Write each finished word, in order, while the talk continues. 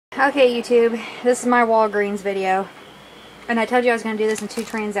Okay, YouTube, this is my Walgreens video, and I told you I was going to do this in 2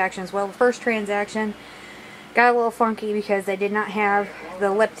 transactions. Well, the first transaction got a little funky because they did not have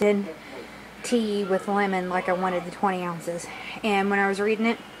the Lipton tea with lemon like I wanted, the 20 ounces. And when I was reading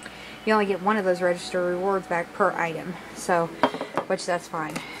it, you only get one of those register rewards back per item, so, which that's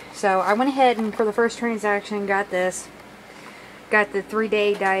fine. So I went ahead and for the first transaction got this, got the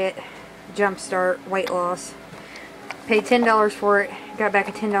 3-day diet jumpstart weight loss. Paid $10 for it, got back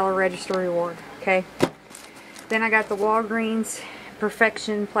a $10 register reward, okay? Then I got the Walgreens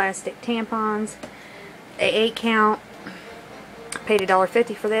Perfection plastic tampons, a 8 count, paid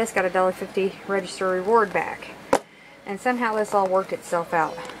 $1.50 for this, got a $1.50 register reward back. And somehow this all worked itself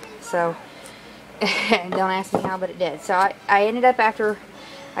out. So, don't ask me how, but it did. So I ended up, after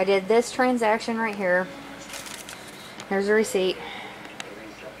I did this transaction right here, here's the receipt,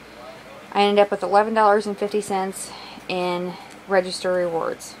 I ended up with $11.50 in register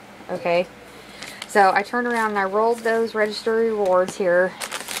rewards. Okay, so I turned around and I rolled those register rewards here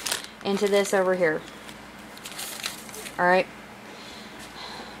into this over here. Alright,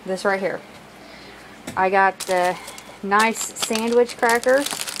 this right here. I got the nice sandwich crackers.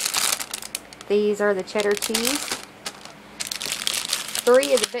 These are the cheddar cheese.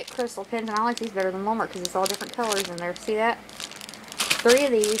 3 of the Bic crystal pins, and I like these better than Walmart because it's all different colors in there. See that? 3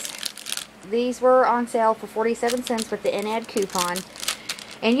 of these. These were on sale for 47 cents with the in-ad coupon.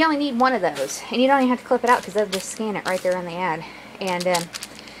 And you only need one of those. And you don't even have to clip it out because they'll just scan it right there in the ad. And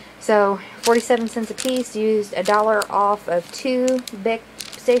so 47 cents a piece. Used $1 off of 2 Bic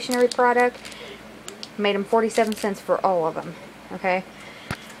stationery product. Made them 47 cents for all of them. Okay.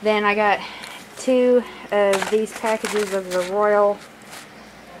 Then I got 2 of these packages of the Royal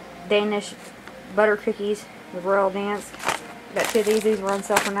Danish butter cookies. The Royal Dance. Got 2 of these. These were on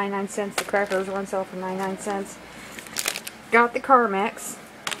sale for 99 cents. The crackers were on sale for 99 cents. Got the Carmex.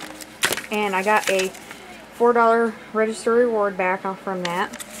 And I got a $4 register reward back off from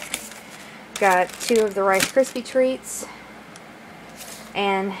that. Got 2 of the Rice Krispie treats.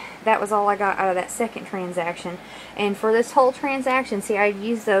 And that was all I got out of that second transaction. And for this whole transaction, see, I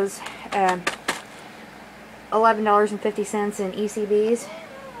used those $11.50 in ECBs.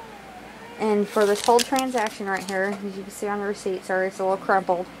 And for this whole transaction right here, as you can see on the receipt, sorry, it's a little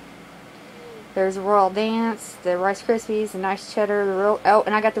crumpled. There's the Royal Dance, the Rice Krispies, the nice cheddar, the real, oh,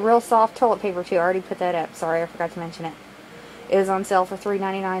 and I got the real soft toilet paper too. I already put that up. Sorry, I forgot to mention it. It was on sale for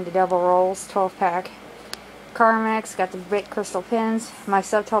 $3.99, the double rolls, 12 pack. Carmex, got the Bic crystal pins. My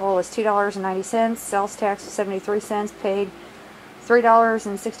subtotal was $2.90. Sales tax was 73 cents. Paid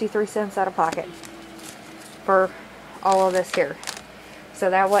 $3.63 out of pocket for all of this here. So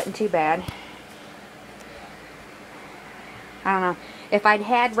that wasn't too bad. I don't know. If I'd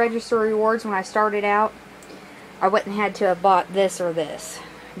had register rewards when I started out, I wouldn't have had to have bought this or this.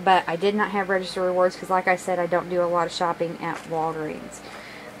 But I did not have register rewards because, like I said, I don't do a lot of shopping at Walgreens.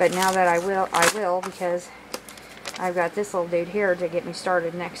 But now that I will because I've got this little dude here to get me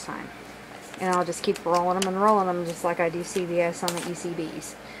started next time. And I'll just keep rolling them and rolling them just like I do CVS on the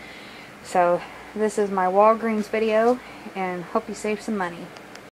ECBs. So this is my Walgreens video, and hope you save some money.